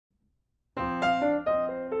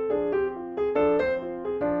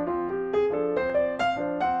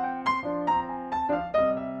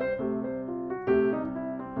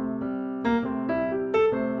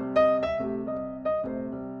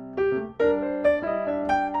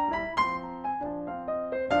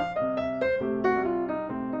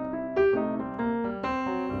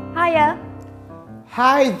Hiya.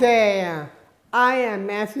 Hi there. I am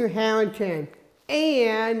Matthew Harrington,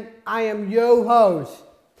 and I am your host.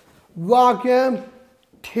 Welcome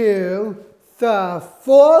to the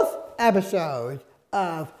 4th episode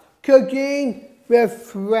of Cooking with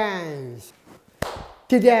Friends.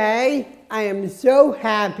 Today, I am so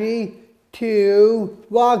happy to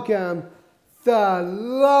welcome the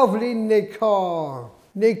lovely Nicole.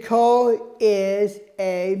 Nicole is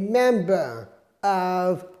a member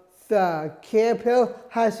of the CAMPHILL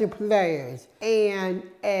Hudson players and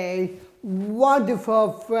a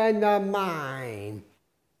wonderful friend of mine.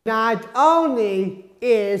 Not only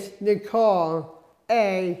is Nicole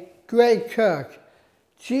a great cook,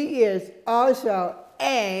 she is also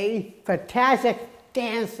a fantastic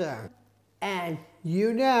dancer. And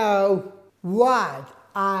you know what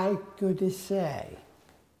I'm going to say.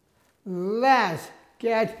 Let's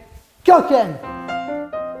get cooking!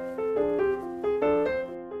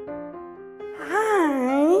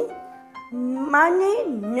 Hi, my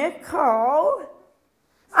name is Nicole.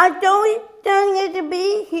 I don't think to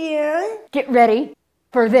be here. Get ready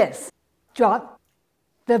for this. Drop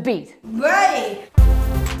the beat. Ready.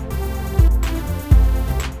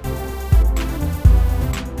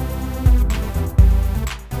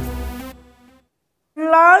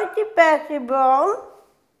 Like the vegetable.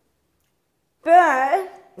 First,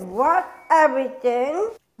 wash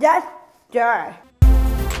everything. That's dry.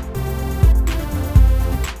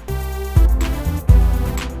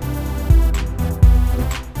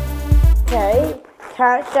 Okay,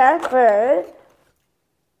 cut that first.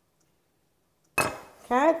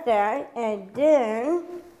 Cut that, and then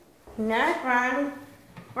next one,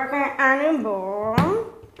 working on the bowl.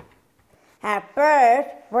 At first,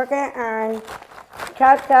 working on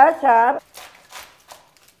chop.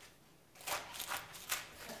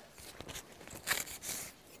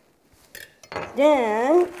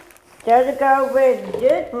 Then, just go with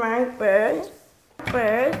this one first.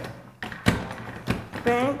 Spin,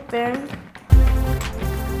 and spin.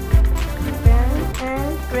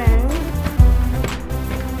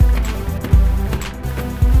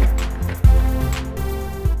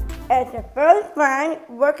 As the first one,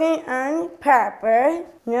 working on pepper.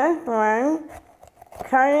 Next one,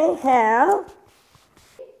 cutting half.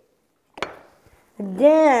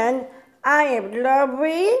 Then, I am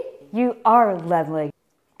Lovely. You are lovely.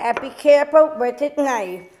 And be careful with the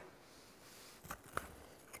knife.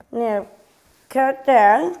 Now, cut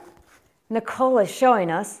that. Nicole is showing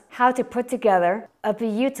us how to put together a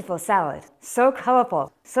beautiful salad. So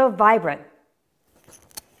colorful, so vibrant.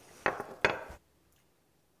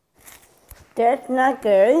 That's not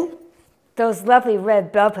good. Those lovely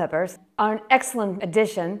red bell peppers are an excellent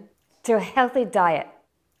addition to a healthy diet.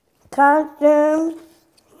 Cut them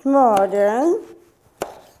smaller.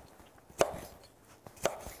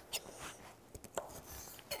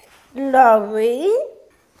 Lovely.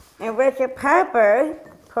 And with the pepper,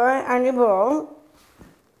 put it on the bowl.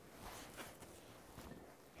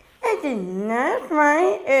 And the next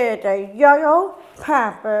one is a yellow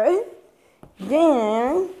pepper.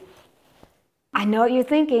 Then, I know what you're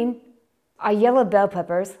thinking. Are yellow bell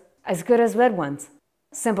peppers as good as red ones?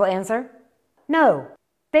 Simple answer, no,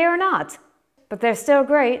 they are not. But they're still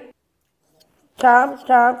great. Chop.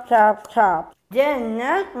 Then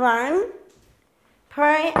next one, put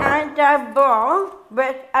it on the bowl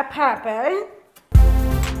with a pepper.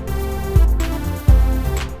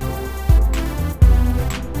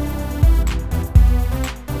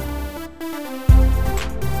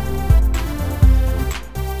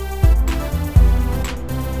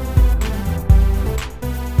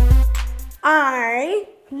 I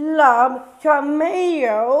love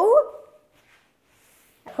tomato.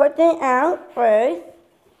 Put it out first,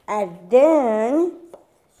 and then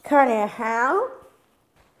cut it out.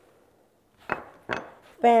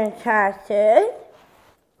 Fantastic.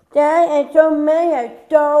 That is tomato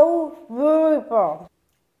so beautiful.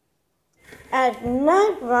 As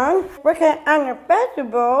next one, working on the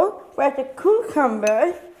vegetable with the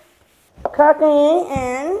cucumber. Cutting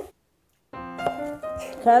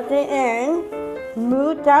it in,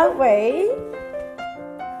 move that way.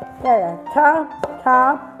 There, chop.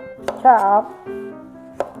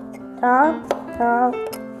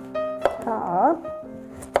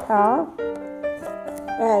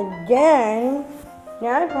 And then,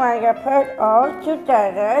 that's why I put all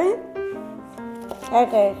together.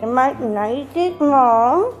 That is nice and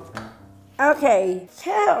small. Okay,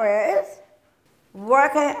 carrots,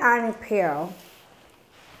 working on peel.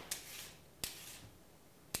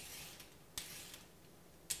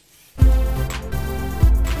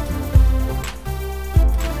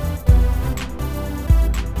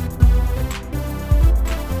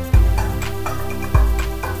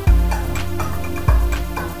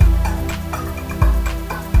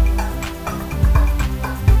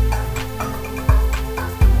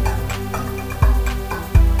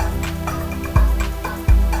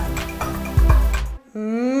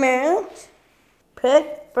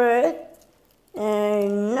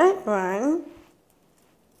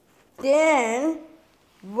 then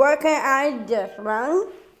working on this one.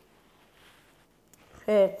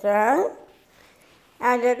 Pizza.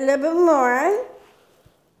 Add a little bit more.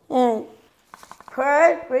 And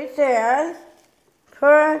put with this.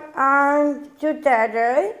 Put on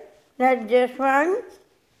together. Like this one.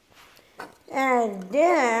 And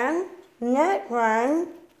then next one.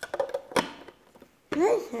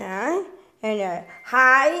 This one. And a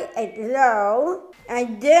high and low.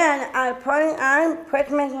 And then I put on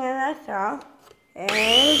Christmas and sauce.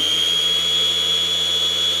 And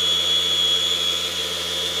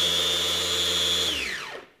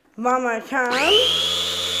one more time.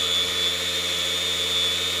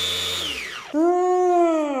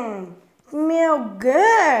 Smell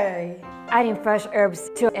good. Adding fresh herbs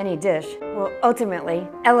to any dish will ultimately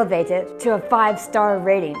elevate it to a 5-star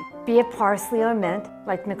rating, be it parsley or mint,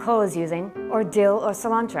 like Nicole is using, or dill or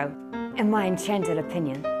cilantro, in my enchanted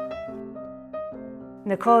opinion.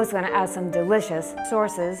 Nicole is going to add some delicious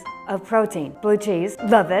sources of protein. Blue cheese,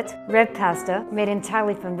 love it. Red pasta, made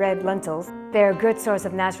entirely from red lentils. They're a good source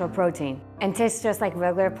of natural protein and taste just like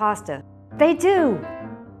regular pasta. They do!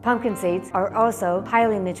 Pumpkin seeds are also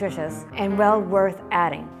highly nutritious and well worth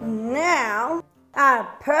adding. Now, I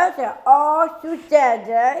put it all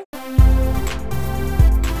together.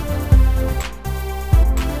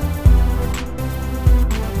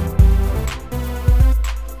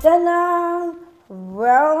 Ta-da!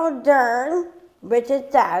 Well done with the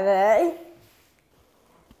salad.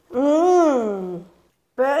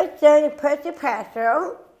 First, then you put the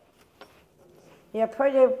pretzel. You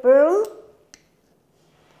put the broom.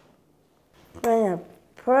 Then you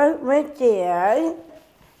put right there.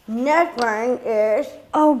 Next one is...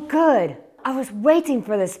 Oh, good. I was waiting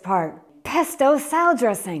for this part. Pesto salad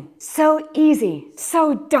dressing. So easy.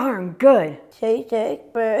 So darn good. Take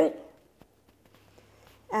bird.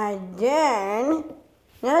 And then,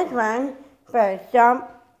 next one, put some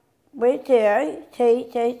right there.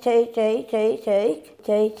 Take.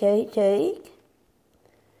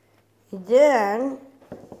 Then,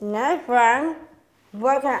 next one,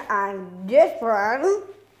 working on this one.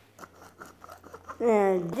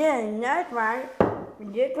 And then next one,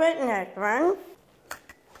 next one.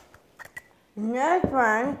 Next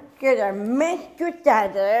one, get a mix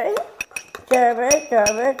together. Serve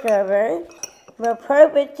it. We'll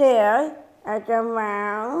put it there at the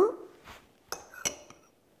round.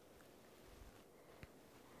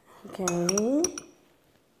 Okay.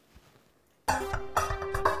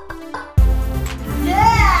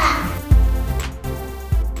 Yeah!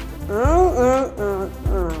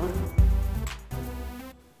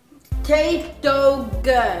 Tastes so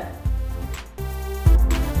good.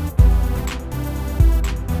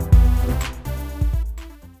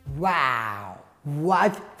 Wow,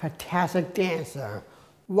 what fantastic dancer.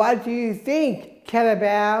 What do you think,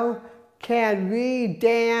 Kettlebell? Can we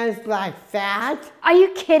dance like that? Are you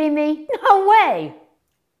kidding me? No way!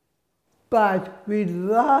 But we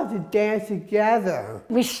love to dance together.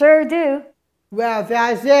 We sure do. Well,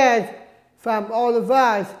 that's it from all of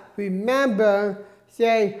us. Remember,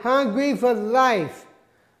 stay hungry for life.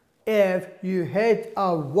 If you hit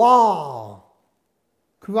a wall,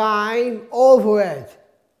 climb over it,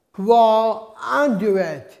 crawl under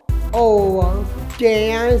it, or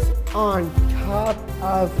dance on top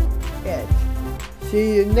of it.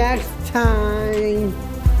 See you next time.